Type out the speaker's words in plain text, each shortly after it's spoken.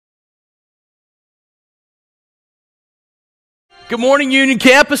Good morning, Union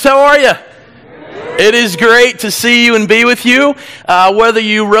Campus. How are you? It is great to see you and be with you. Whether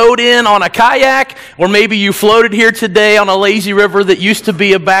you rode in on a kayak or maybe you floated here today on a lazy river that used to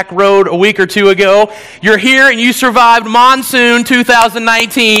be a back road a week or two ago, you're here and you survived Monsoon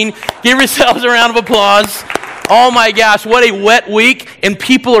 2019. Give yourselves a round of applause. Oh my gosh, what a wet week, and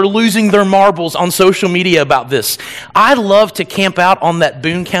people are losing their marbles on social media about this. I love to camp out on that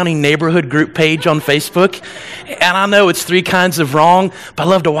Boone County neighborhood group page on Facebook, and I know it's 3 kinds of wrong, but I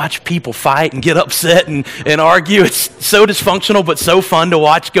love to watch people fight and get upset and argue. It's so dysfunctional, but so fun to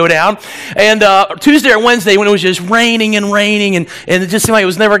watch go down. And Tuesday or Wednesday, when it was just raining, and it just seemed like it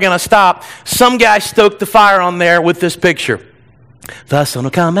was never going to stop, some guy stoked the fire on there with this picture. The sun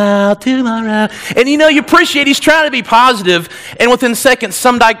will come out tomorrow. And you appreciate he's trying to be positive, and within seconds,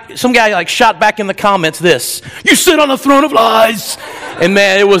 some guy like shot back in the comments this: "You sit on a throne of lies." And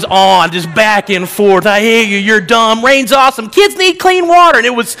man, it was on, just back and forth. "I hate you, you're dumb, rain's awesome, kids need clean water." And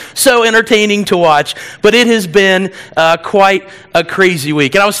it was so entertaining to watch. But it has been quite a crazy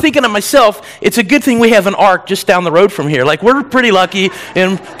week. And I was thinking to myself, it's a good thing we have an ark just down the road from here. Like, we're pretty lucky,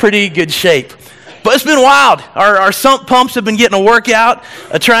 in pretty good shape. But it's been wild. Our sump pumps have been getting a workout,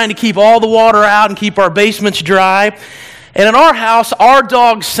 trying to keep all the water out and keep our basements dry. And in our house, our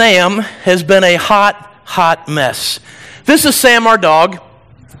dog Sam has been a hot mess. This is Sam, our dog.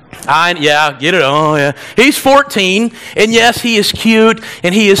 Get it? Oh, yeah. He's 14, and yes, he is cute,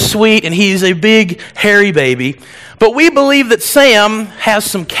 and he is sweet, and he's a big, hairy baby. But we believe that Sam has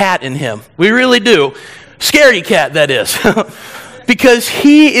some cat in him. We really do. Scaredy cat, that is. Because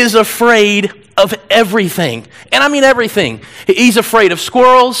he is afraid of everything. And I mean everything. He's afraid of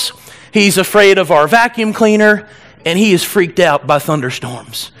squirrels, he's afraid of our vacuum cleaner, and he is freaked out by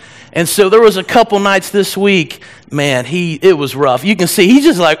thunderstorms. And so there was a couple nights this week, man, it was rough. You can see, he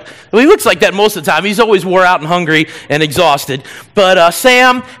looks like that most of the time. He's always wore out and hungry and exhausted. But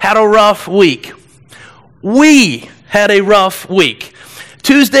Sam had a rough week. We had a rough week.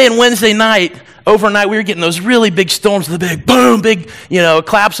 Tuesday and Wednesday night, overnight, we were getting those really big storms, the big boom, big,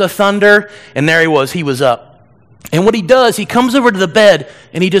 claps of thunder, and there he was up. And what he does, he comes over to the bed,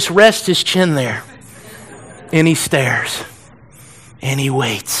 and he just rests his chin there, and he stares, and he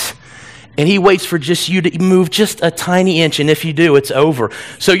waits. And he waits for just you to move just a tiny inch, and if you do, it's over.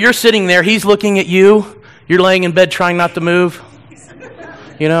 So you're sitting there, he's looking at you, you're laying in bed trying not to move,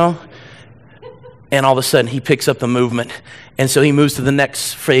 and all of a sudden, he picks up the movement. And so he moves to the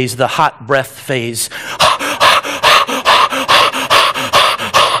next phase, the hot breath phase.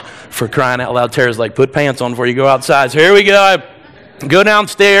 For crying out loud, Tara's like, "Put pants on before you go outside." So here we go. I go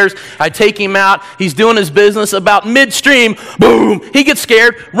downstairs. I take him out. He's doing his business. About midstream, boom, he gets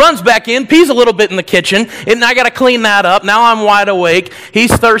scared, runs back in, pees a little bit in the kitchen, and I got to clean that up. Now I'm wide awake.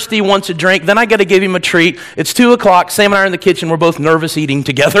 He's thirsty, wants a drink. Then I got to give him a treat. It's 2 o'clock. Sam and I are in the kitchen. We're both nervous eating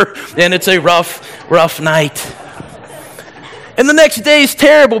together, and it's a rough night. And the next day is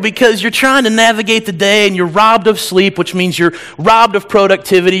terrible because you're trying to navigate the day and you're robbed of sleep, which means you're robbed of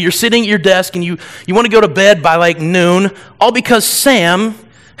productivity. You're sitting at your desk and you want to go to bed by like noon, all because Sam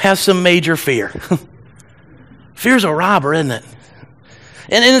has some major fear. Fear's a robber, isn't it?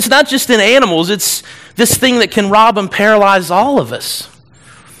 And it's not just in animals. It's this thing that can rob and paralyze all of us.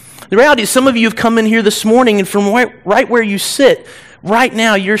 The reality is some of you have come in here this morning, and from right where you sit, right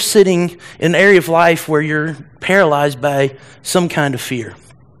now you're sitting in an area of life where you're paralyzed by some kind of fear.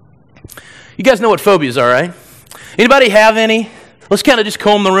 You guys know what phobias are, right? Anybody have any? Let's kind of just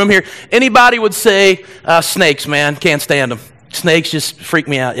comb the room here. Anybody would say, snakes, man, can't stand them. Snakes just freak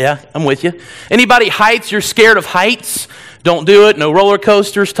me out. Yeah, I'm with you. Anybody heights? You're scared of heights? Don't do it. No roller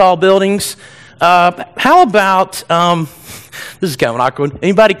coasters, tall buildings. How about, this is kind of awkward.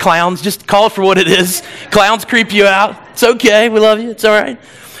 Anybody clowns? Just call it for what it is. Clowns creep you out. It's okay. We love you. It's all right.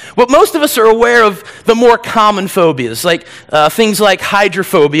 But most of us are aware of the more common phobias, like things like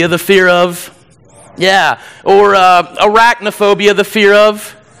hydrophobia, the fear of, or arachnophobia, the fear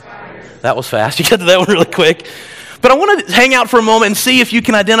of, that was fast. You got to that one really quick. But I want to hang out for a moment and see if you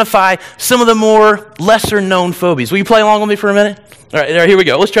can identify some of the more lesser-known phobias. Will you play along with me for a minute? All right, here we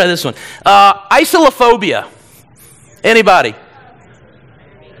go. Let's try this one. Isolophobia. Anybody?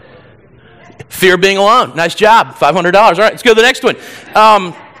 Fear of being alone. Nice job. $500. All right, let's go to the next one.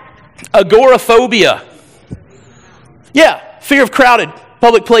 Agoraphobia. Yeah, fear of crowded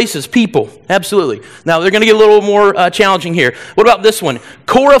public places, people. Absolutely. Now, they're going to get a little more challenging here. What about this one?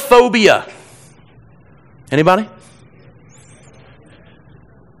 Chorophobia. Anybody?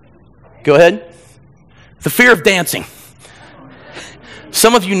 Go ahead. The fear of dancing.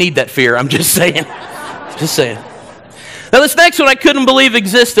 Some of you need that fear. I'm just saying. Just saying. Now, this next one I couldn't believe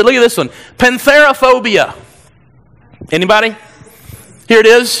existed. Look at this one. Pantherophobia. Anybody? Here it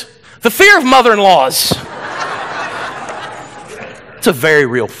is. The fear of mother-in-laws. It's a very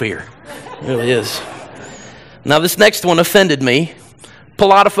real fear. It really is. Now, this next one offended me.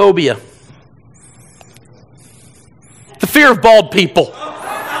 Pilotophobia. The fear of bald people.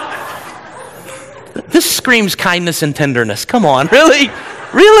 This screams kindness and tenderness. Come on, really?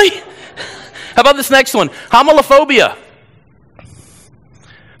 Really? How about this next one? Homilophobia.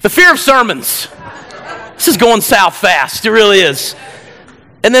 The fear of sermons. This is going south fast. It really is.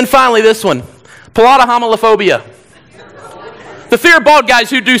 And then finally this one. Pilotohomilophobia. The fear of bald guys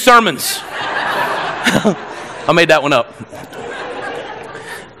who do sermons. I made that one up.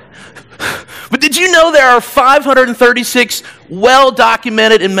 But did you know there are 536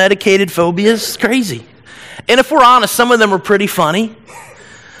 well-documented and medicated phobias? It's crazy. And if we're honest, some of them are pretty funny.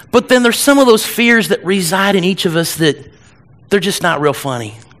 But then there's some of those fears that reside in each of us that they're just not real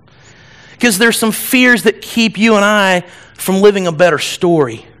funny. Because there's some fears that keep you and I from living a better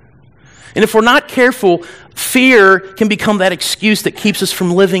story. And if we're not careful, fear can become that excuse that keeps us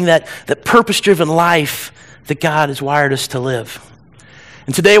from living that purpose-driven life that God has wired us to live.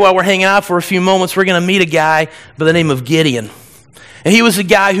 And today, while we're hanging out for a few moments, we're going to meet a guy by the name of Gideon. And he was a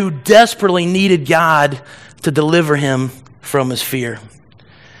guy who desperately needed God to deliver him from his fear.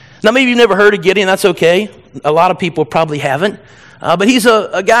 Now, maybe you've never heard of Gideon. That's okay. A lot of people probably haven't. But he's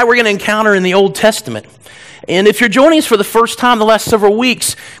a guy we're going to encounter in the Old Testament. And if you're joining us for the first time the last several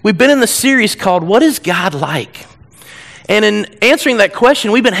weeks, we've been in the series called, What is God Like? And in answering that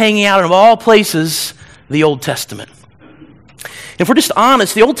question, we've been hanging out in, of all places, the Old Testament. If we're just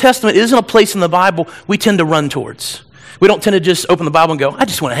honest, the Old Testament isn't a place in the Bible we tend to run towards. We don't tend to just open the Bible and go, I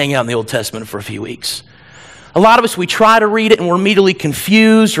just want to hang out in the Old Testament for a few weeks. A lot of us, we try to read it and we're immediately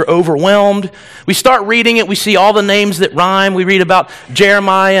confused or overwhelmed. We start reading it, we see all the names that rhyme. We read about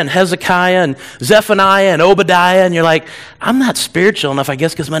Jeremiah and Hezekiah and Zephaniah and Obadiah, and you're like, I'm not spiritual enough, I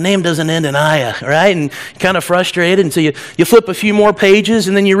guess, because my name doesn't end in Iah, right? And kind of frustrated, and so you flip a few more pages,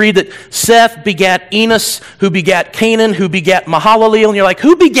 and then you read that Seth begat Enos, who begat Canaan, who begat Mahalaleel, and you're like,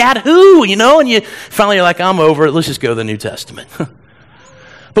 who begat who? You know, and you're like, I'm over it, let's just go to the New Testament.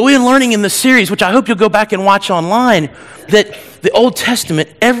 But we've been learning in this series, which I hope you'll go back and watch online, that the Old Testament,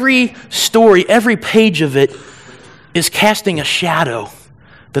 every story, every page of it is casting a shadow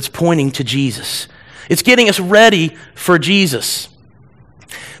that's pointing to Jesus. It's getting us ready for Jesus.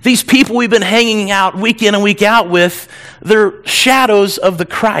 These people we've been hanging out week in and week out with, they're shadows of the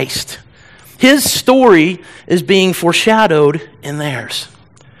Christ. His story is being foreshadowed in theirs.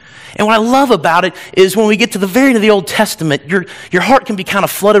 And what I love about it is when we get to the very end of the Old Testament, your heart can be kind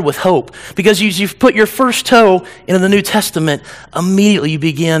of flooded with hope. Because you've put your first toe into the New Testament, immediately you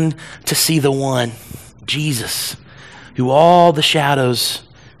begin to see the one, Jesus, who all the shadows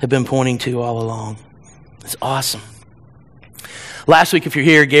have been pointing to all along. It's awesome. Last week, if you're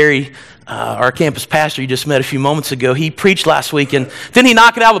here, Gary, our campus pastor you just met a few moments ago, he preached last week. And didn't he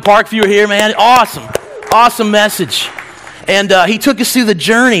knock it out of the park if you were here, man? Awesome. Awesome message. And he took us through the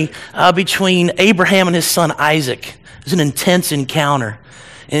journey between Abraham and his son Isaac. It was an intense encounter.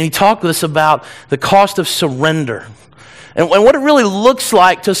 And he talked with us about the cost of surrender and what it really looks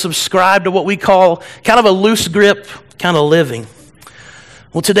like to subscribe to what we call kind of a loose grip kind of living.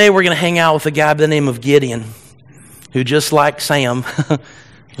 Well, today we're going to hang out with a guy by the name of Gideon, who just like Sam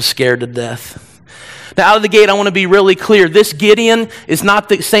was scared to death. Now, out of the gate, I want to be really clear. This Gideon is not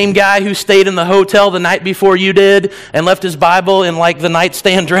the same guy who stayed in the hotel the night before you did and left his Bible in like the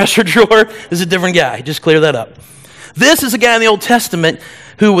nightstand dresser drawer. This is a different guy. Just clear that up. This is a guy in the Old Testament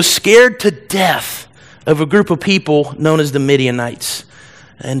who was scared to death of a group of people known as the Midianites.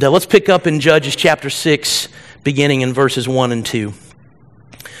 And let's pick up in Judges chapter 6, beginning in verses 1 and 2.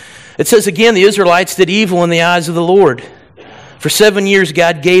 It says, again, the Israelites did evil in the eyes of the Lord. For 7 years,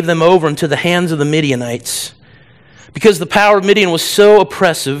 God gave them over into the hands of the Midianites. Because the power of Midian was so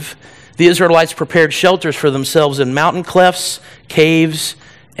oppressive, the Israelites prepared shelters for themselves in mountain clefts, caves,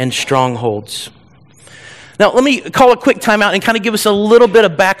 and strongholds. Now, let me call a quick timeout and kind of give us a little bit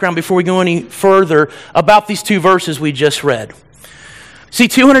of background before we go any further about these two verses we just read. See,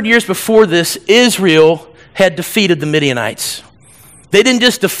 200 years before this, Israel had defeated the Midianites. They didn't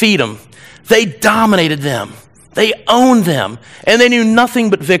just defeat them, they dominated them. They owned them, and they knew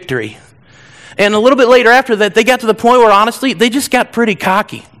nothing but victory. And a little bit later after that, they got to the point where, honestly, they just got pretty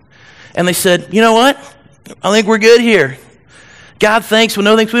cocky. And they said, you know what? I think we're good here. God, thanks. Well,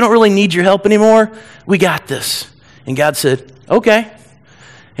 no thanks. We don't really need your help anymore. We got this. And God said, okay.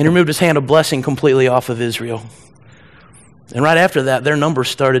 And he removed his hand of blessing completely off of Israel. And right after that, their numbers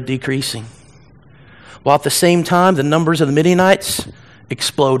started decreasing. While at the same time, the numbers of the Midianites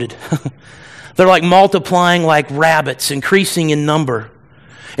exploded. They're like multiplying like rabbits, increasing in number.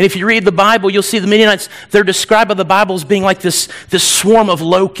 And if you read the Bible, you'll see the Midianites, they're described by the Bible as being like this swarm of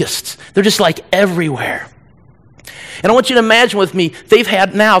locusts. They're just like everywhere. And I want you to imagine with me, they've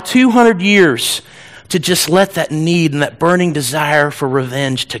had now 200 years to just let that need and that burning desire for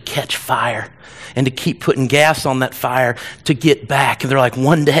revenge to catch fire and to keep putting gas on that fire to get back. And they're like,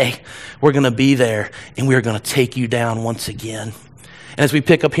 one day we're going to be there and we're going to take you down once again. And as we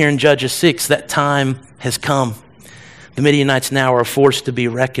pick up here in Judges 6, that time has come. The Midianites now are a force to be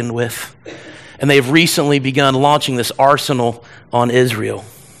reckoned with. And they've recently begun launching this arsenal on Israel.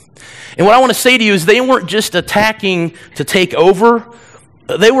 And what I want to say to you is they weren't just attacking to take over.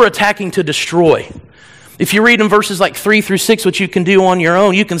 They were attacking to destroy. If you read in verses like 3 through 6, which you can do on your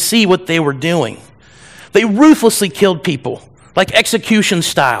own, you can see what they were doing. They ruthlessly killed people, like execution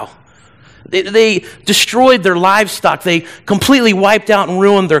style. They destroyed their livestock. They completely wiped out and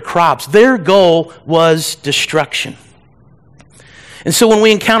ruined their crops. Their goal was destruction. And so when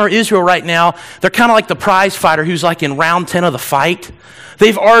we encounter Israel right now, they're kind of like the prize fighter who's like in round 10 of the fight.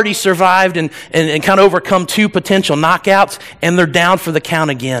 They've already survived and kind of overcome 2 potential knockouts, and they're down for the count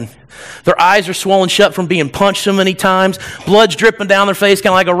again. Their eyes are swollen shut from being punched so many times. Blood's dripping down their face,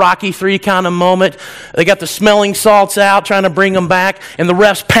 kind of like a Rocky III kind of moment. They got the smelling salts out, trying to bring them back, and the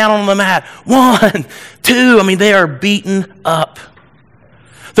refs pounding on the mat. 1, 2. I mean, they are beaten up.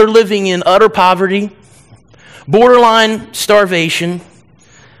 They're living in utter poverty, borderline starvation.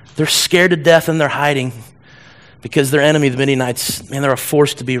 They're scared to death and they're hiding because their enemy, the Midianites, man, they're a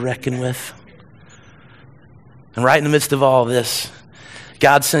force to be reckoned with. And right in the midst of all of this,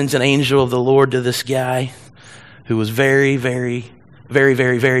 God sends an angel of the Lord to this guy who was very, very, very,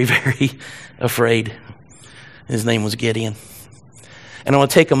 very, very, very afraid. His name was Gideon. And I want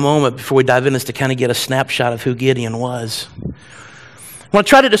to take a moment before we dive in this to kind of get a snapshot of who Gideon was. I want to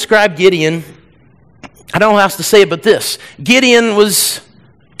try to describe Gideon. I don't know how else to say it but this. Gideon was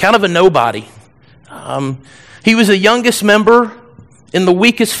kind of a nobody. He was the youngest member in the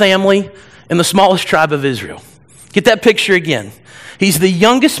weakest family in the smallest tribe of Israel. Get that picture again. He's the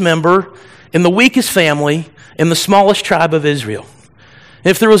youngest member in the weakest family in the smallest tribe of Israel.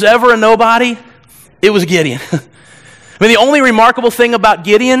 If there was ever a nobody, it was Gideon. I mean, the only remarkable thing about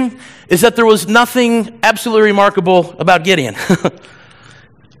Gideon is that there was nothing absolutely remarkable about Gideon. Let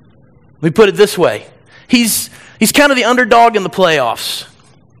me put it this way. He's kind of the underdog in the playoffs.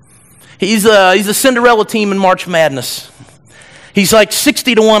 He's a Cinderella team in March Madness. He's like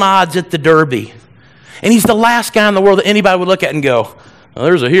 60-1 odds at the Derby. And he's the last guy in the world that anybody would look at and go, oh,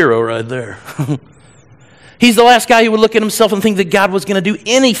 there's a hero right there. He's the last guy who would look at himself and think that God was going to do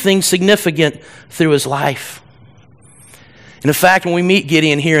anything significant through his life. And in fact, when we meet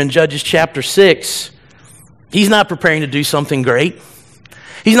Gideon here in Judges chapter 6, he's not preparing to do something great.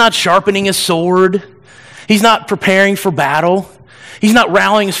 He's not sharpening his sword. He's not preparing for battle. He's not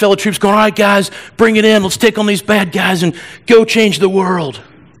rallying his fellow troops going, all right, guys, bring it in. Let's take on these bad guys and go change the world.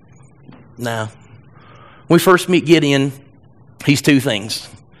 No. When we first meet Gideon, he's 2 things.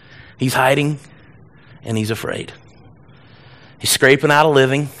 He's hiding and he's afraid. He's scraping out a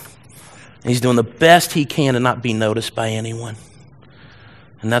living. And he's doing the best he can to not be noticed by anyone.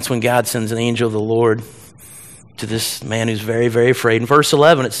 And that's when God sends an angel of the Lord to this man who's very, very afraid. In verse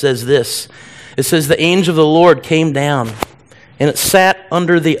 11, it says this. It says, the angel of the Lord came down and it sat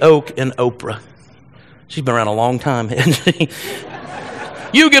under the oak in Oprah. She's been around a long time, hasn't she?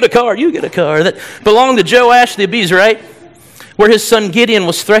 You get a car. That belonged to Joash the Abiezrite, where his son Gideon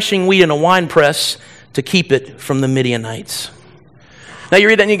was threshing wheat in a wine press to keep it from the Midianites. Now you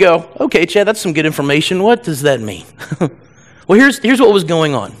read that and you go, okay, Chad, that's some good information. What does that mean? Well, here's what was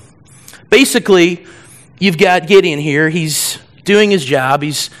going on. Basically, you've got Gideon here. He's doing his job.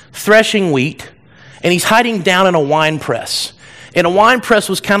 He's threshing wheat, and he's hiding down in a wine press. And a wine press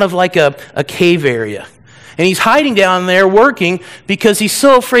was kind of like a cave area. And he's hiding down there working because he's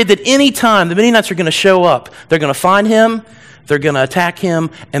so afraid that any time the Midianites are going to show up, they're going to find him, they're going to attack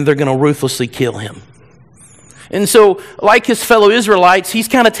him, and they're going to ruthlessly kill him. And so, like his fellow Israelites, he's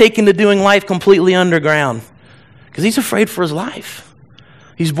kind of taken to doing life completely underground because he's afraid for his life.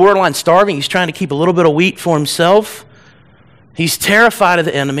 He's borderline starving. He's trying to keep a little bit of wheat for himself. He's terrified of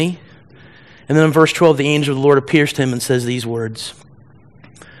the enemy. And then in verse 12, the angel of the Lord appears to him and says these words,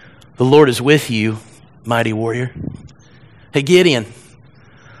 the Lord is with you, mighty warrior. Hey, Gideon,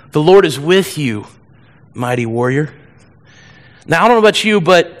 the Lord is with you, mighty warrior. Now, I don't know about you,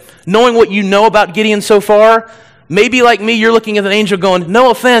 but knowing what you know about Gideon so far, maybe like me, you're looking at an angel going, no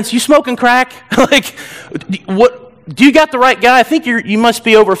offense, you smoking crack? Like, what? Do you got the right guy? I think you must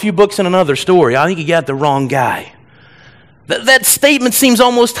be over a few books in another story. I think you got the wrong guy. That statement seems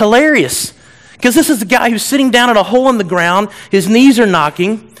almost hilarious, because this is the guy who's sitting down at a hole in the ground. His knees are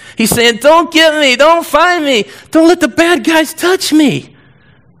knocking. He's saying, don't get me, don't find me, don't let the bad guys touch me.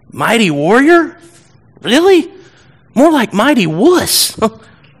 Mighty warrior? Really? More like mighty wuss.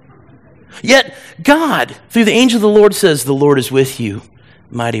 Yet God, through the angel of the Lord, says, the Lord is with you,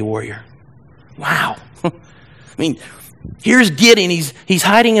 mighty warrior. Wow. I mean, here's Gideon. He's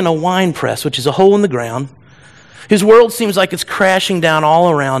hiding in a wine press, which is a hole in the ground. His world seems like it's crashing down all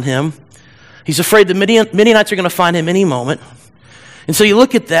around him. He's afraid the Midianites are going to find him any moment. And so you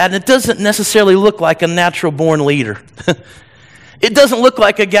look at that, and it doesn't necessarily look like a natural-born leader. It doesn't look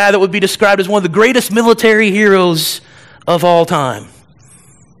like a guy that would be described as one of the greatest military heroes of all time,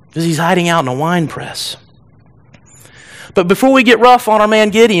 because he's hiding out in a wine press. But before we get rough on our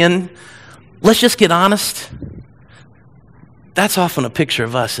man Gideon, let's just get honest. That's often a picture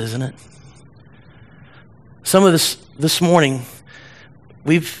of us, isn't it? Some of this morning,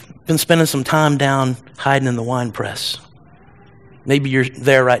 we've been spending some time down hiding in the wine press. Maybe you're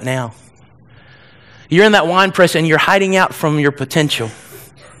there right now. You're in that wine press and you're hiding out from your potential.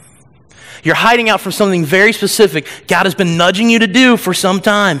 You're hiding out from something very specific God has been nudging you to do for some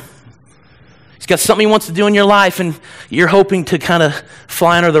time. He's got something he wants to do in your life, and you're hoping to kind of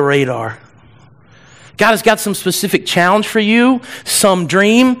fly under the radar. God has got some specific challenge for you, some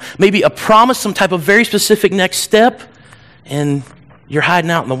dream, maybe a promise, some type of very specific next step, and you're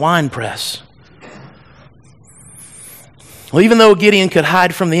hiding out in the wine press. Well, even though Gideon could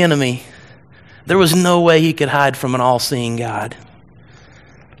hide from the enemy, there was no way he could hide from an all-seeing God.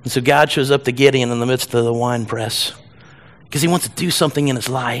 And so God shows up to Gideon in the midst of the wine press because he wants to do something in his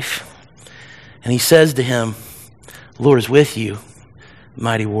life. And he says to him, the Lord is with you,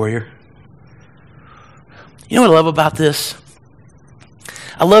 mighty warrior. You know what I love about this?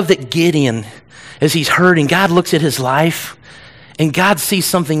 I love that Gideon, as he's hurting, God looks at his life, and God sees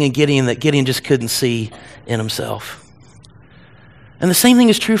something in Gideon that Gideon just couldn't see in himself. And the same thing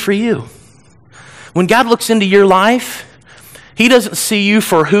is true for you. When God looks into your life, he doesn't see you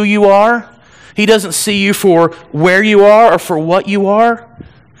for who you are. He doesn't see you for where you are or for what you are.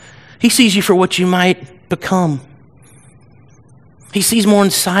 He sees you for what you might become. He sees more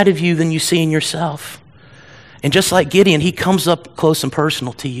inside of you than you see in yourself. And just like Gideon, he comes up close and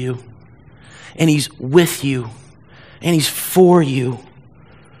personal to you. And he's with you. And he's for you.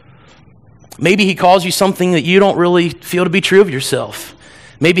 Maybe he calls you something that you don't really feel to be true of yourself.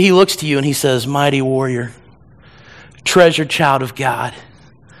 Maybe he looks to you and he says, mighty warrior, treasured child of God,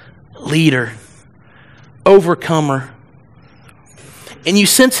 leader, overcomer. And you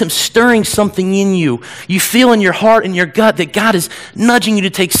sense him stirring something in you. You feel in your heart and your gut that God is nudging you to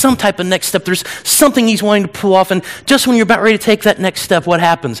take some type of next step. There's something he's wanting to pull off. And just when you're about ready to take that next step, what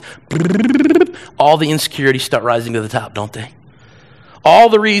happens? All the insecurities start rising to the top, don't they? All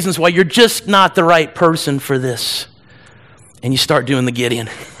the reasons why you're just not the right person for this. And you start doing the Gideon.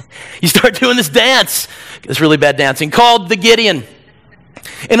 You start doing this dance. It's really bad dancing called the Gideon.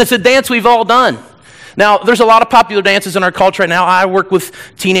 And it's a dance we've all done. Now, there's a lot of popular dances in our culture right now. I work with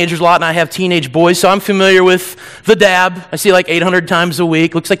teenagers a lot, and I have teenage boys, so I'm familiar with the dab. I see like 800 times a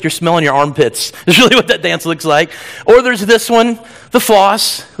week. Looks like you're smelling your armpits. That's really what that dance looks like. Or there's this one, the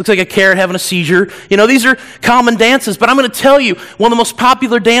floss. Looks like a carrot having a seizure. You know, these are common dances, but I'm going to tell you, one of the most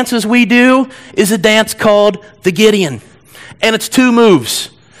popular dances we do is a dance called the Gideon. And it's 2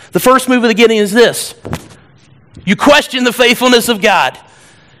 moves. The first move of the Gideon is this. You question the faithfulness of God.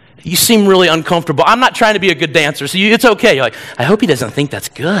 You seem really uncomfortable. I'm not trying to be a good dancer, so it's okay. You're like, I hope he doesn't think that's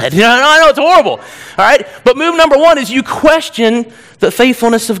good. You know, I know it's horrible. All right? But move number 1 is you question the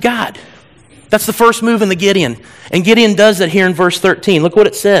faithfulness of God. That's the first move in the Gideon. And Gideon does that here in verse 13. Look what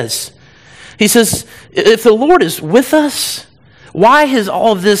it says. He says, if the Lord is with us, why has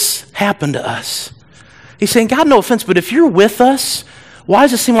all of this happened to us? He's saying, God, no offense, but if you're with us, why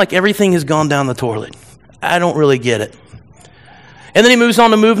does it seem like everything has gone down the toilet? I don't really get it. And then he moves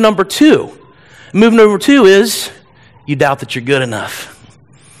on to move number 2. Move number 2 is you doubt that you're good enough.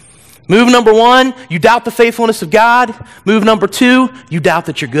 Move number 1, you doubt the faithfulness of God. Move number 2, you doubt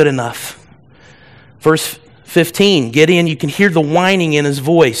that you're good enough. Verse 15, Gideon, you can hear the whining in his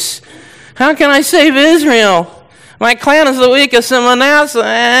voice. How can I save Israel? My clan is the weakest in Manasseh,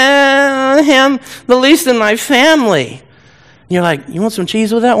 and him the least in my family. And you're like, you want some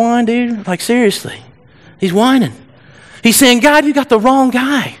cheese with that wine, dude? Like, seriously. He's whining. He's saying, God, you got the wrong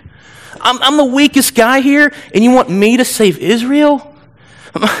guy. I'm the weakest guy here, and you want me to save Israel?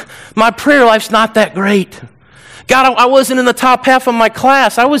 My prayer life's not that great. God, I wasn't in the top half of my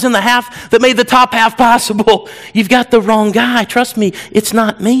class. I was in the half that made the top half possible. You've got the wrong guy. Trust me, it's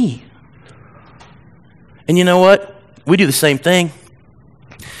not me. And you know what? we do the same thing.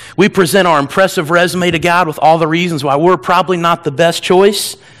 We present our impressive resume to God with all the reasons why we're probably not the best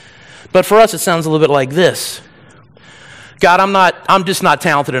choice. But for us, it sounds a little bit like this. God, I'm just not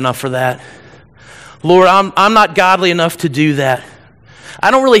talented enough for that. Lord, I'm not godly enough to do that.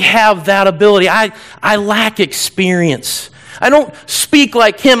 I don't really have that ability. I lack experience. I don't speak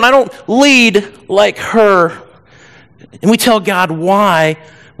like him. I don't lead like her. And we tell God why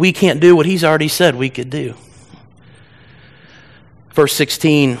we can't do what he's already said we could do. Verse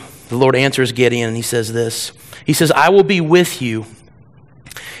 16, the Lord answers Gideon and he says this. He says, I will be with you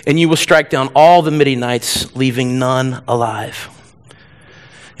and you will strike down all the Midianites, leaving none alive.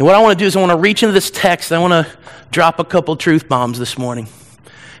 And what I want to do is I want to reach into this text. I want to drop a couple truth bombs this morning.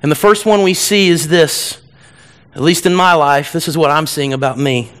 And the first one we see is this. At least in my life, this is what I'm seeing about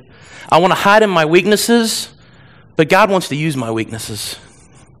me. I want to hide in my weaknesses, but God wants to use my weaknesses.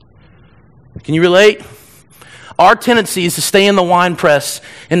 Can you relate? Our tendency is to stay in the wine press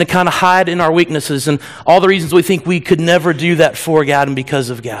and to kind of hide in our weaknesses and all the reasons we think we could never do that for God and because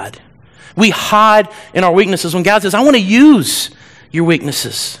of God. We hide in our weaknesses when God says, I want to use your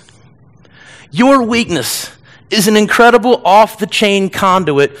weaknesses. Your weakness is an incredible off-the-chain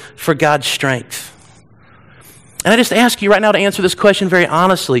conduit for God's strength. And I just ask you right now to answer this question very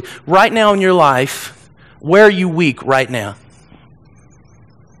honestly. Right now in your life, where are you weak right now?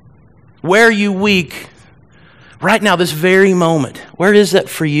 Where are you weak right now, this very moment? Where is that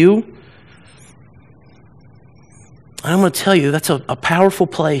for you? And I'm going to tell you, that's a powerful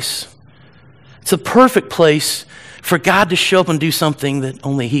place. It's a perfect place for God to show up and do something that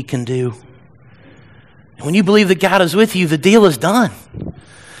only he can do. And when you believe that God is with you, the deal is done.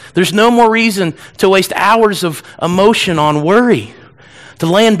 There's no more reason to waste hours of emotion on worry, to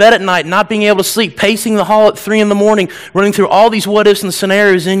lay in bed at night not being able to sleep, pacing the hall at 3 a.m, running through all these what-ifs and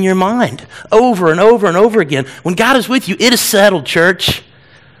scenarios in your mind over and over and over again. When God is with you, it is settled, church.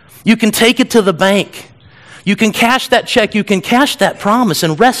 You can take it to the bank. You can cash that check. You can cash that promise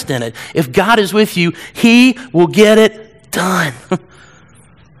and rest in it. If God is with you, he will get it done.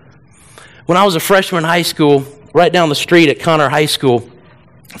 When I was a freshman in high school, right down the street at Connor High School,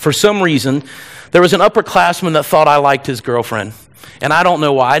 for some reason, there was an upperclassman that thought I liked his girlfriend. And I don't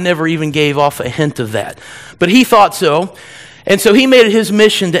know why. I never even gave off a hint of that. But he thought so. And so he made it his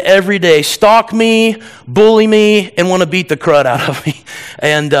mission to every day stalk me, bully me, and want to beat the crud out of me.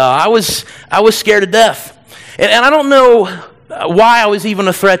 And I was scared to death. And I don't know why I was even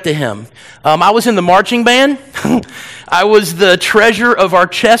a threat to him. I was in the marching band. I was the treasurer of our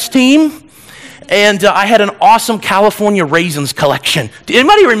chess team. And I had an awesome California Raisins collection. Do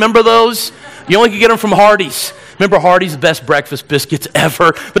anybody remember those? You only could get them from Hardee's. Remember Hardee's, the best breakfast biscuits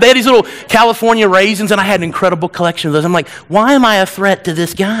ever? But they had these little California Raisins, and I had an incredible collection of those. I'm like, why am I a threat to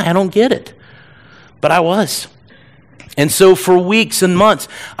this guy? I don't get it. But I was. And so for weeks and months,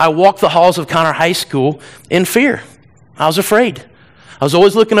 I walked the halls of Connor High School in fear. I was afraid. I was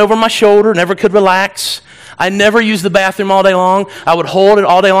always looking over my shoulder, never could relax. I never used the bathroom all day long. I would hold it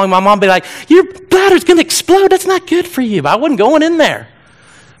all day long. My mom would be like, your bladder's going to explode. That's not good for you. But I wasn't going in there.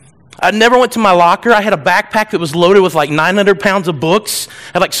 I never went to my locker. I had a backpack that was loaded with like 900 pounds of books.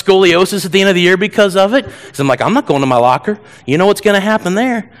 I had like scoliosis at the end of the year because of it. So I'm like, I'm not going to my locker. You know what's going to happen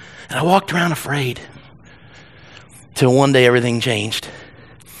there. And I walked around afraid. Till one day everything changed.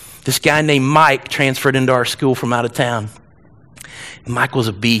 This guy named Mike transferred into our school from out of town. And Mike was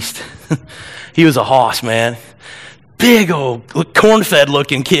a beast. He was a hoss, man. Big old corn-fed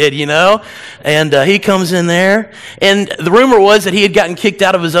looking kid, you know? And he comes in there. And the rumor was that he had gotten kicked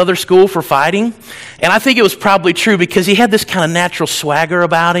out of his other school for fighting. And I think it was probably true because he had this kind of natural swagger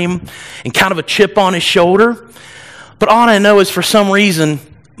about him and kind of a chip on his shoulder. But all I know is for some reason,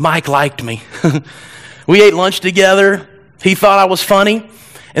 Mike liked me. We ate lunch together. He thought I was funny.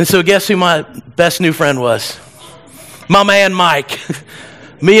 And so guess who my best new friend was? My man, Mike.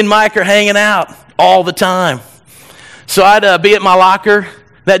 Me and Mike are hanging out all the time. So I'd be at my locker.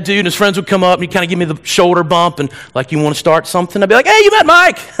 That dude and his friends would come up and he'd kind of give me the shoulder bump and like, you want to start something? I'd be like, hey, you met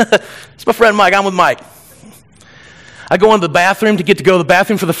Mike. It's my friend Mike. I'm with Mike. I go into the bathroom to go to the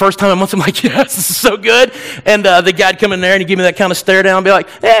bathroom for the first time in months. I'm like, yes, this is so good. And the guy'd come in there and he'd give me that kind of stare down and be like,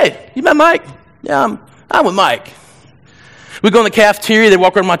 hey, you met Mike? Yeah, I'm with Mike. We'd go in the cafeteria. They'd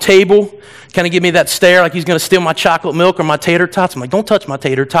walk around my table, kind of give me that stare like he's going to steal my chocolate milk or my tater tots. I'm like, don't touch my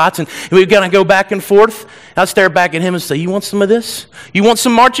tater tots. And we'd kind of go back and forth. I'd stare back at him and say, you want some of this? You want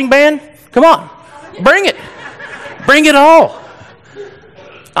some marching band? Come on. Bring it. Bring it all.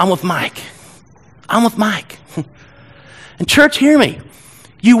 I'm with Mike. I'm with Mike. And church, hear me.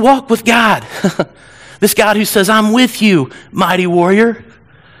 You walk with God. This God who says, I'm with you, mighty warrior.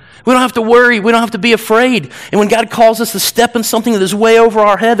 We don't have to worry. We don't have to be afraid. And when God calls us to step in something that is way over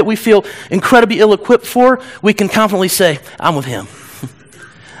our head that we feel incredibly ill-equipped for, we can confidently say, I'm with him.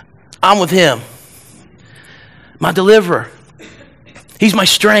 I'm with him. My deliverer. He's my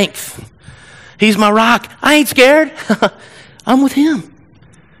strength. He's my rock. I ain't scared. I'm with him.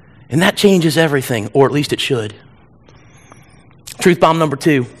 And that changes everything, or at least it should. Truth bomb number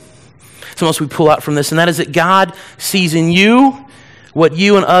 2. Something else we pull out from this, and that is that God sees in you what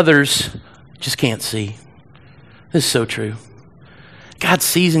you and others just can't see. This is so true. God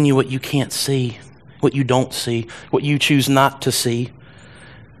sees in you what you can't see, what you don't see, what you choose not to see.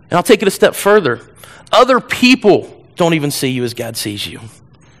 And I'll take it a step further. Other people don't even see you as God sees you.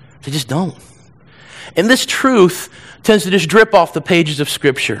 They just don't. And this truth tends to just drip off the pages of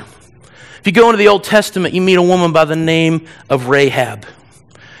Scripture. If you go into the Old Testament, you meet a woman by the name of Rahab.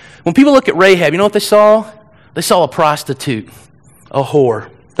 When people look at Rahab, you know what they saw? They saw a prostitute, a whore.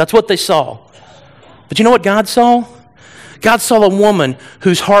 That's what they saw. But you know what God saw? God saw a woman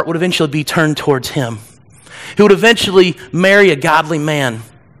whose heart would eventually be turned towards him, who would eventually marry a godly man,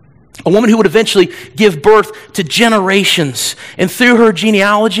 a woman who would eventually give birth to generations, and through her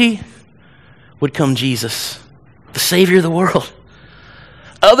genealogy would come Jesus, the Savior of the world.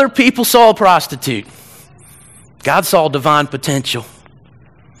 Other people saw a prostitute. God saw divine potential.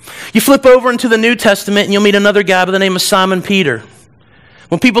 You flip over into the New Testament and you'll meet another guy by the name of Simon Peter.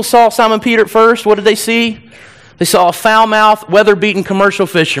 When people saw Simon Peter at first, what did they see? They saw a foul-mouthed, weather-beaten commercial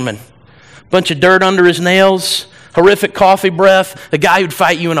fisherman. A bunch of dirt under his nails, horrific coffee breath, a guy who'd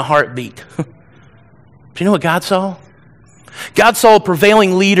fight you in a heartbeat. Do you know what God saw? God saw a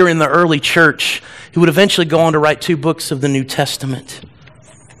prevailing leader in the early church who would eventually go on to write 2 books of the New Testament.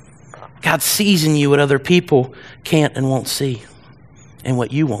 God sees in you what other people can't and won't see, and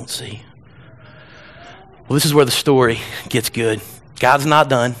what you won't see. Well, this is where the story gets good. God's not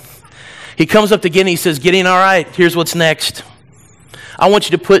done. He comes up to Gideon. He says, Gideon, all right, here's what's next. I want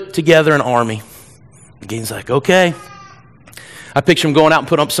you to put together an army. Gideon's like, okay. I picture him going out and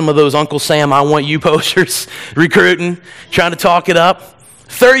putting up some of those Uncle Sam, I want you posters, recruiting, trying to talk it up.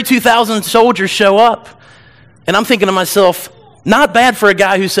 32,000 soldiers show up. And I'm thinking to myself, not bad for a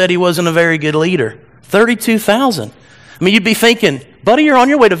guy who said he wasn't a very good leader. 32,000. I mean, you'd be thinking, buddy, you're on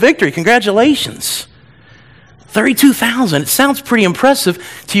your way to victory. Congratulations. 32,000. It sounds pretty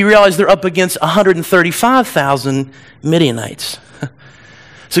impressive till you realize they're up against 135,000 Midianites.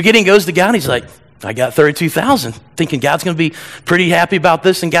 So Gideon goes to God and he's like, I got 32,000. Thinking God's going to be pretty happy about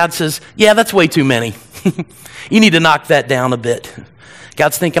this. And God says, yeah, that's way too many. You need to knock that down a bit.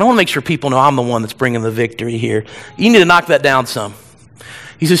 God's thinking, I want to make sure people know I'm the one that's bringing the victory here. You need to knock that down some.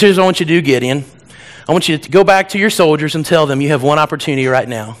 He says, here's what I want you to do, Gideon. I want you to go back to your soldiers and tell them you have one opportunity right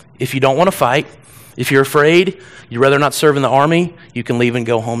now. If you don't want to fight, if you're afraid, you'd rather not serve in the army, you can leave and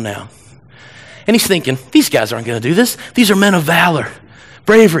go home now. And he's thinking, these guys aren't going to do this. These are men of valor,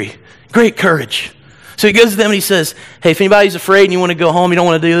 bravery, great courage. So he goes to them and he says, hey, if anybody's afraid and you want to go home, you don't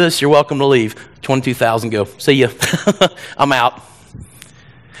want to do this, you're welcome to leave. 22,000 go. See ya. I'm out.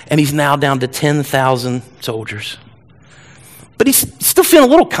 And he's now down to 10,000 soldiers. But he's still feeling a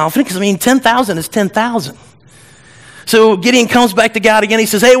little confident because, 10,000 is 10,000. So Gideon comes back to God again. He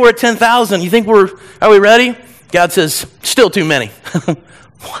says, hey, we're at 10,000. You think are we ready? God says, still too many.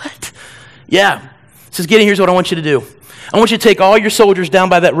 What? Yeah. He says, Gideon, here's what I want you to do. I want you to take all your soldiers down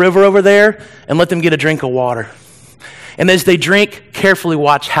by that river over there and let them get a drink of water. And as they drink, carefully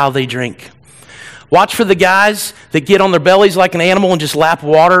watch how they drink. Watch for the guys that get on their bellies like an animal and just lap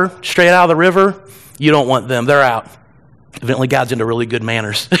water straight out of the river. You don't want them. They're out. Evidently, God's into really good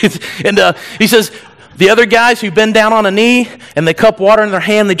manners. And he says, the other guys who bend down on a knee and they cup water in their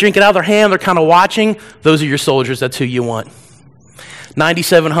hand, they drink it out of their hand, they're kind of watching. Those are your soldiers. That's who you want.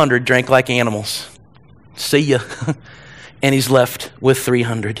 9,700 drank like animals. See ya. And he's left with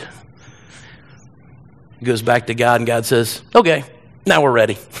 300. He goes back to God and God says, okay, now we're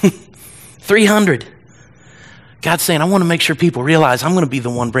ready. 300. God's saying, I want to make sure people realize I'm going to be the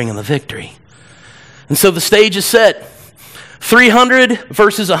one bringing the victory. And so the stage is set. 300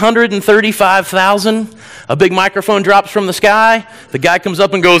 versus 135,000. A big microphone drops from the sky. The guy comes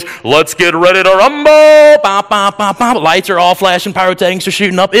up and goes, let's get ready to rumble. Bop, bop, bop, bop. Lights are all flashing. Pyrotechnics are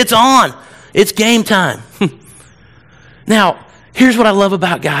shooting up. It's on. It's game time. Now, here's what I love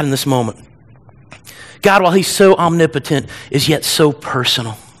about God in this moment. God, while he's so omnipotent, is yet so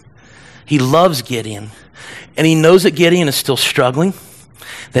personal. He loves Gideon, and he knows that Gideon is still struggling,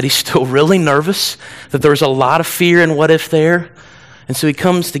 that he's still really nervous, that there's a lot of fear and what if there. And so he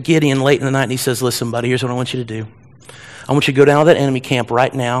comes to Gideon late in the night and he says, listen, buddy, here's what I want you to do. I want you to go down to that enemy camp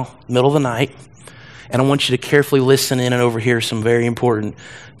right now, middle of the night, And I want you to carefully listen in and overhear some very important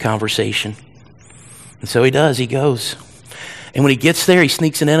conversation. And so he does. He goes. And when he gets there, he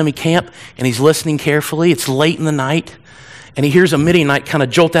sneaks in enemy camp, and he's listening carefully. It's late in the night, and he hears a Midianite kind of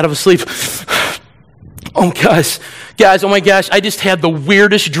jolt out of his sleep. Oh, guys, oh my gosh, I just had the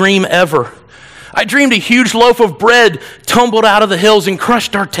weirdest dream ever. I dreamed a huge loaf of bread tumbled out of the hills and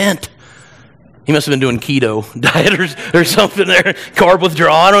crushed our tent. He must have been doing keto diet or something there, carb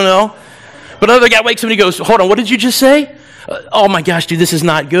withdrawal, I don't know. But another guy wakes up and he goes, hold on, what did you just say? Oh my gosh, dude, this is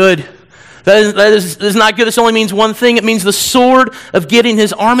not good. That is not good. This only means one thing. It means the sword of Gideon,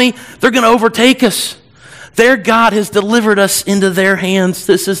 his army, they're going to overtake us. Their God has delivered us into their hands.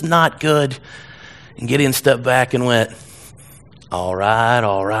 This is not good. And Gideon stepped back and went, all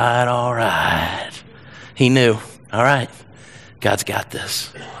right. He knew, all right, God's got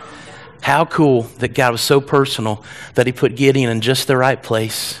this. How cool that God was so personal that he put Gideon in just the right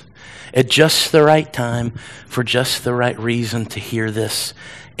place, at just the right time, for just the right reason to hear this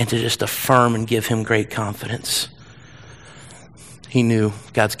and to just affirm and give him great confidence. He knew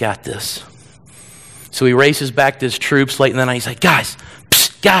God's got this. So he races back to his troops late in the night. He's like, guys,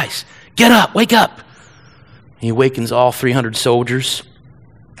 get up, wake up. And he awakens all 300 soldiers.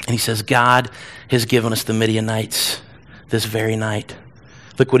 And he says, God has given us the Midianites this very night.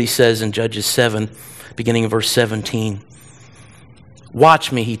 Look what he says in Judges 7, beginning in verse 17.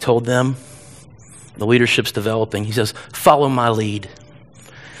 Watch me, he told them. The leadership's developing. He says, follow my lead.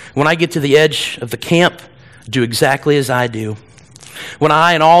 When I get to the edge of the camp, do exactly as I do. When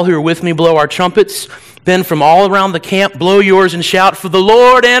I and all who are with me blow our trumpets, then from all around the camp, blow yours and shout for the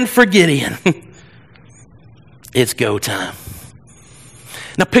Lord and for Gideon. It's go time.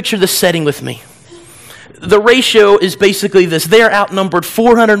 Now picture the setting with me. The ratio is basically this. They are outnumbered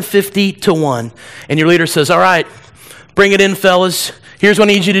 450 to 1. And your leader says, all right, bring it in, fellas. Here's what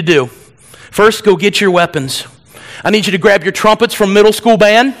I need you to do. First, go get your weapons. I need you to grab your trumpets from middle school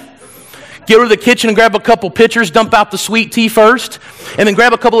band. Get over to the kitchen and grab a couple pitchers. Dump out the sweet tea first. And then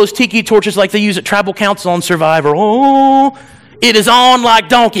grab a couple of those tiki torches like they use at Tribal Council on Survivor. Oh, it is on like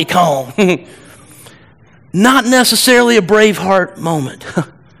Donkey Kong. Not necessarily a Braveheart moment.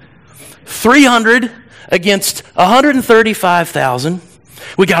 300 against 135,000.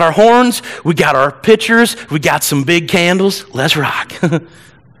 We got our horns. We got our pitchers. We got some big candles. Let's rock.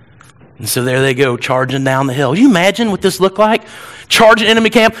 And so there they go, charging down the hill. Can you imagine what this looked like? Charging enemy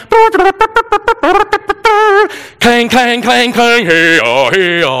camp. Clang, clang, clang, clang. Hey-oh,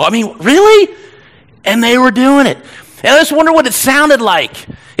 hey-oh. I mean, really? And they were doing it. And I just wonder what it sounded like.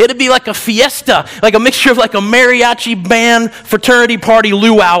 It'd be like a fiesta, like a mixture of like a mariachi band, fraternity party,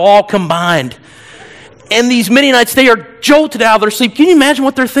 luau, all combined. And these Midianites, they are jolted out of their sleep. Can you imagine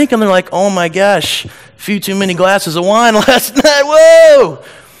what they're thinking? They're like, oh my gosh, a few too many glasses of wine last night. Whoa!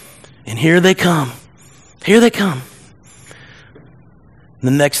 And here they come. Here they come. And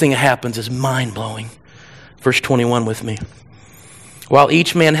the next thing that happens is mind-blowing. Verse 21 with me. While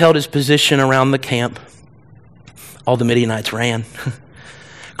each man held his position around the camp, all the Midianites ran,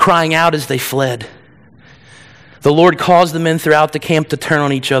 crying out as they fled. The Lord caused the men throughout the camp to turn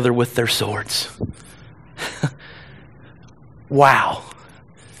on each other with their swords. Wow.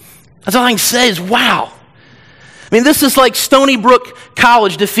 That's all I can say is wow. I mean, this is like Stony Brook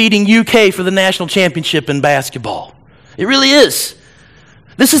College defeating UK for the national championship in basketball. It really is.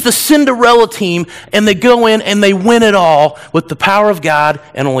 This is the Cinderella team, and they go in and they win it all with the power of God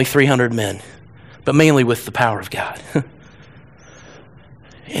and only 300 men, but mainly with the power of God.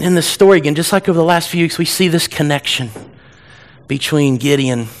 And in this story, again, just like over the last few weeks, we see this connection between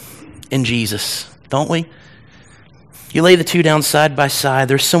Gideon and Jesus, don't we? You lay the two down side by side,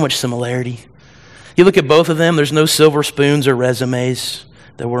 there's so much similarity. You look at both of them, there's no silver spoons or resumes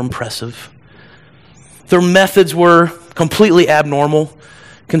that were impressive. Their methods were completely abnormal,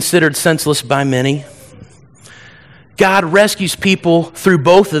 considered senseless by many. God rescues people through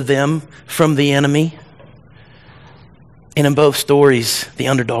both of them from the enemy. And in both stories, the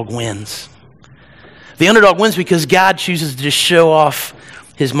underdog wins. The underdog wins because God chooses to just show off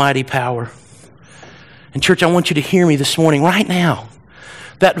his mighty power. And church, I want you to hear me this morning, right now.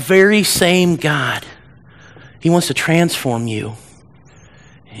 That very same God, he wants to transform you.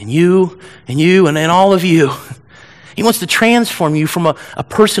 And all of you. He wants to transform you from a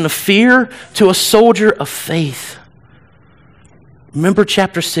person of fear to a soldier of faith. Remember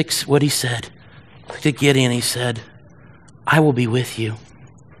chapter 6, what he said. To Gideon, he said, I will be with you.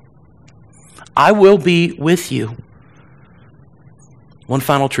 I will be with you. One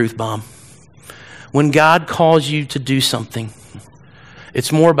final truth bomb. When God calls you to do something,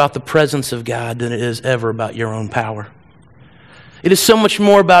 it's more about the presence of God than it is ever about your own power. It is so much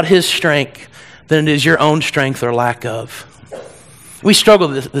more about his strength than it is your own strength or lack of. We struggle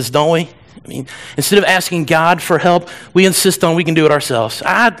with this, don't we? I mean, instead of asking God for help, we insist on we can do it ourselves.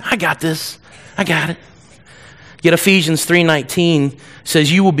 I got this. I got it. Yet Ephesians 3:19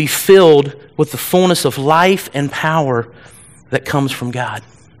 says you will be filled with the fullness of life and power that comes from God.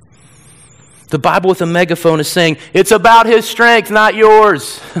 The Bible with a megaphone is saying, it's about His strength, not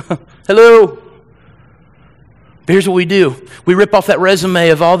yours. Hello? But here's what we do. We rip off that resume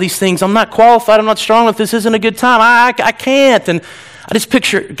of all these things. I'm not qualified. I'm not strong enough. This isn't a good time. I can't. And I just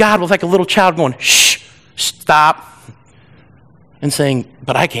picture God with like a little child going, shh, stop. And saying,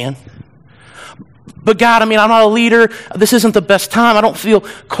 but I can. But God, I'm not a leader. This isn't the best time. I don't feel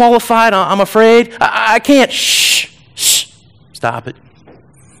qualified. I'm afraid. I can't. Shh, stop it.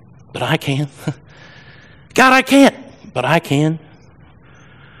 But I can. God, I can't. But I can.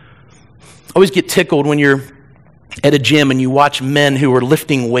 I always get tickled when you're at a gym and you watch men who are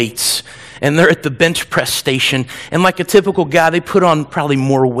lifting weights and they're at the bench press station, and like a typical guy, they put on probably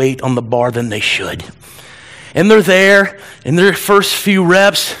more weight on the bar than they should. And they're there, and their first few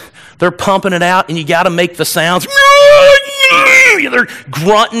reps, they're pumping it out, and you got to make the sounds. They're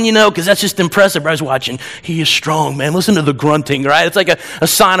grunting, because that's just impressive. I was watching. He is strong, man. Listen to the grunting, right? It's like a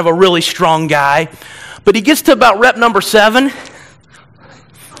sign of a really strong guy. But he gets to about rep number 7,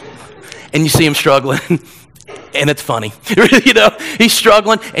 and you see him struggling. And it's funny. He's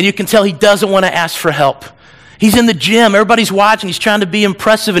struggling, and you can tell he doesn't want to ask for help. He's in the gym. Everybody's watching. He's trying to be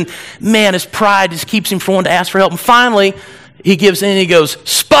impressive, and man, his pride just keeps him from wanting to ask for help. And finally, he gives in and he goes,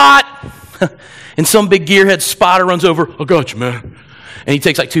 spot! And some big gearhead spotter runs over, I got you, man. And he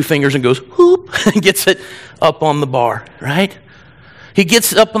takes like 2 fingers and goes, whoop, and gets it up on the bar, right? He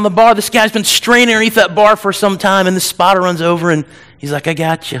gets it up on the bar. This guy's been straining underneath that bar for some time, and the spotter runs over, and he's like, I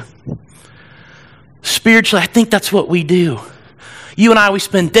got you. Spiritually, I think that's what we do. You and I, we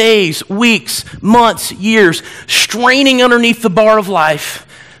spend days, weeks, months, years straining underneath the bar of life,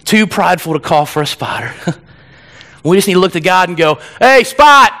 too prideful to call for a spotter. We just need to look to God and go, hey,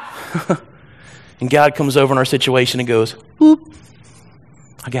 spot! And God comes over in our situation and goes, whoop,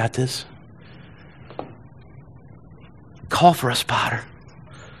 I got this. Call for a spotter.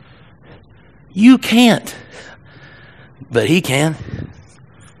 You can't, but He can.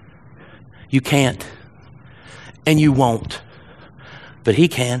 You can't, and you won't, but He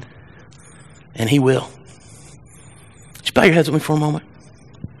can, and He will. Just bow your heads with me for a moment.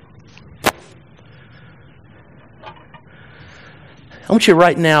 I want you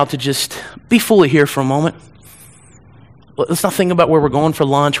right now to just be fully here for a moment. Let's not think about where we're going for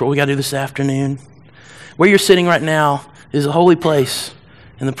lunch, what we got to do this afternoon. Where you're sitting right now is a holy place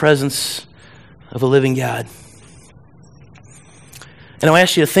in the presence of a living God. And I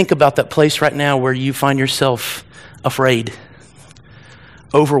ask you to think about that place right now where you find yourself afraid,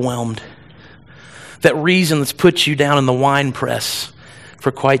 overwhelmed. That reason that's put you down in the wine press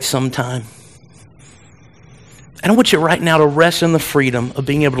for quite some time. And I want you right now to rest in the freedom of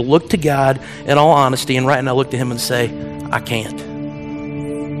being able to look to God in all honesty and right now look to Him and say, I can't.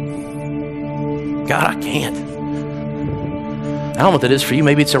 God, I can't. I don't know what that is for you.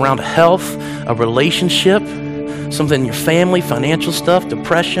 Maybe it's around health, a relationship, something in your family, financial stuff,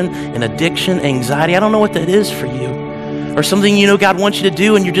 depression, an addiction, anxiety. I don't know what that is for you. Or something God wants you to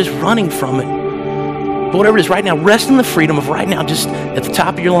do and you're just running from it. But whatever it is right now, rest in the freedom of right now just at the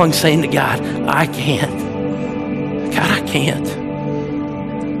top of your lungs saying to God, I can't. God, I can't.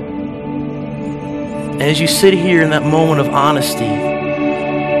 And as you sit here in that moment of honesty,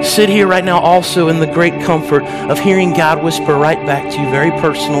 sit here right now also in the great comfort of hearing God whisper right back to you very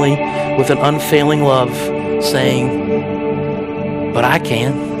personally with an unfailing love, saying, but I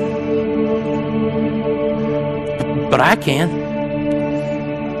can. But I can.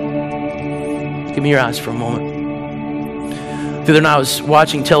 Give me your eyes for a moment. The other night I was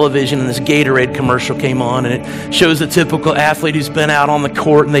watching television and this Gatorade commercial came on, and it shows the typical athlete who's been out on the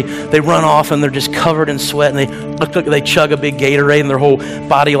court and they run off and they're just covered in sweat and they chug a big Gatorade and their whole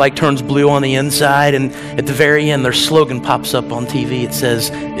body like turns blue on the inside, and at the very end their slogan pops up on TV. It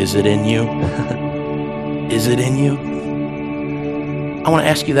says, is it in you? Is it in you? I want to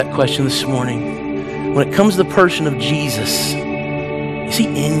ask you that question this morning. When it comes to the person of Jesus, is He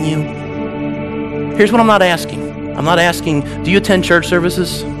in you? Here's what I'm not asking. I'm not asking, do you attend church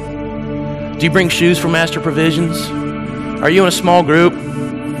services? Do you bring shoes for Master Provisions? Are you in a small group?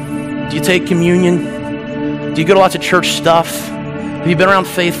 Do you take communion? Do you go to lots of church stuff? Have you been around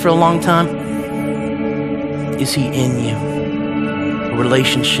faith for a long time? Is He in you? A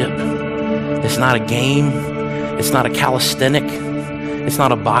relationship. It's not a game. It's not a calisthenic. It's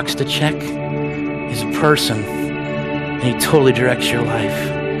not a box to check. He's a person, and He totally directs your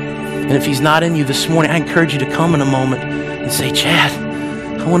life. And if he's not in you this morning, I encourage you to come in a moment and say, Chad,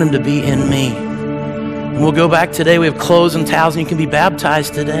 I want him to be in me. And we'll go back today. We have clothes and towels, and you can be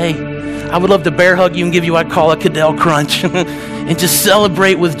baptized today. I would love to bear hug you and give you what I call a Cadell Crunch and just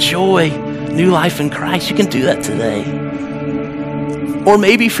celebrate with joy new life in Christ. You can do that today. Or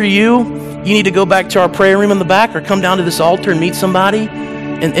maybe for you need to go back to our prayer room in the back or come down to this altar and meet somebody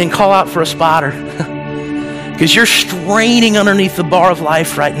and call out for a spotter. Because you're straining underneath the bar of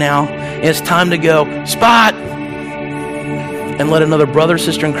life right now, and it's time to go, spot! And let another brother,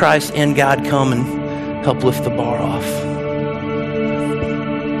 sister in Christ, and God come and help lift the bar off.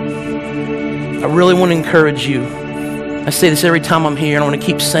 I really want to encourage you. I say this every time I'm here, and I want to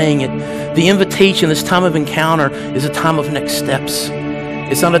keep saying it. The invitation, this time of encounter, is a time of next steps.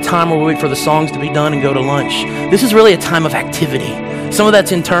 It's not a time where we wait for the songs to be done and go to lunch. This is really a time of activity. Some of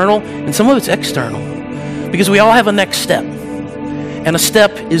that's internal, and some of it's external. Because we all have a next step. And a step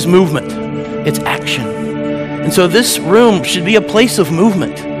is movement. It's action. And so this room should be a place of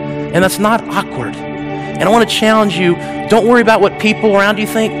movement. And that's not awkward. And I want to challenge you, don't worry about what people around you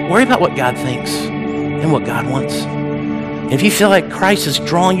think. Worry about what God thinks and what God wants. And if you feel like Christ is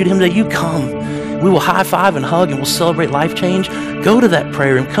drawing you to him today, you come. We will high five and hug and we'll celebrate life change. Go to that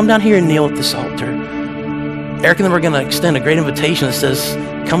prayer room. Come down here and kneel at this altar. Eric and then we're going to extend a great invitation that says,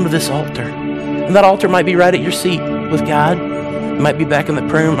 come to this altar. And that altar might be right at your seat with God. It might be back in the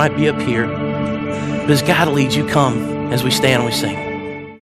prayer room. It might be up here. But as God leads you, come as we stand and we sing.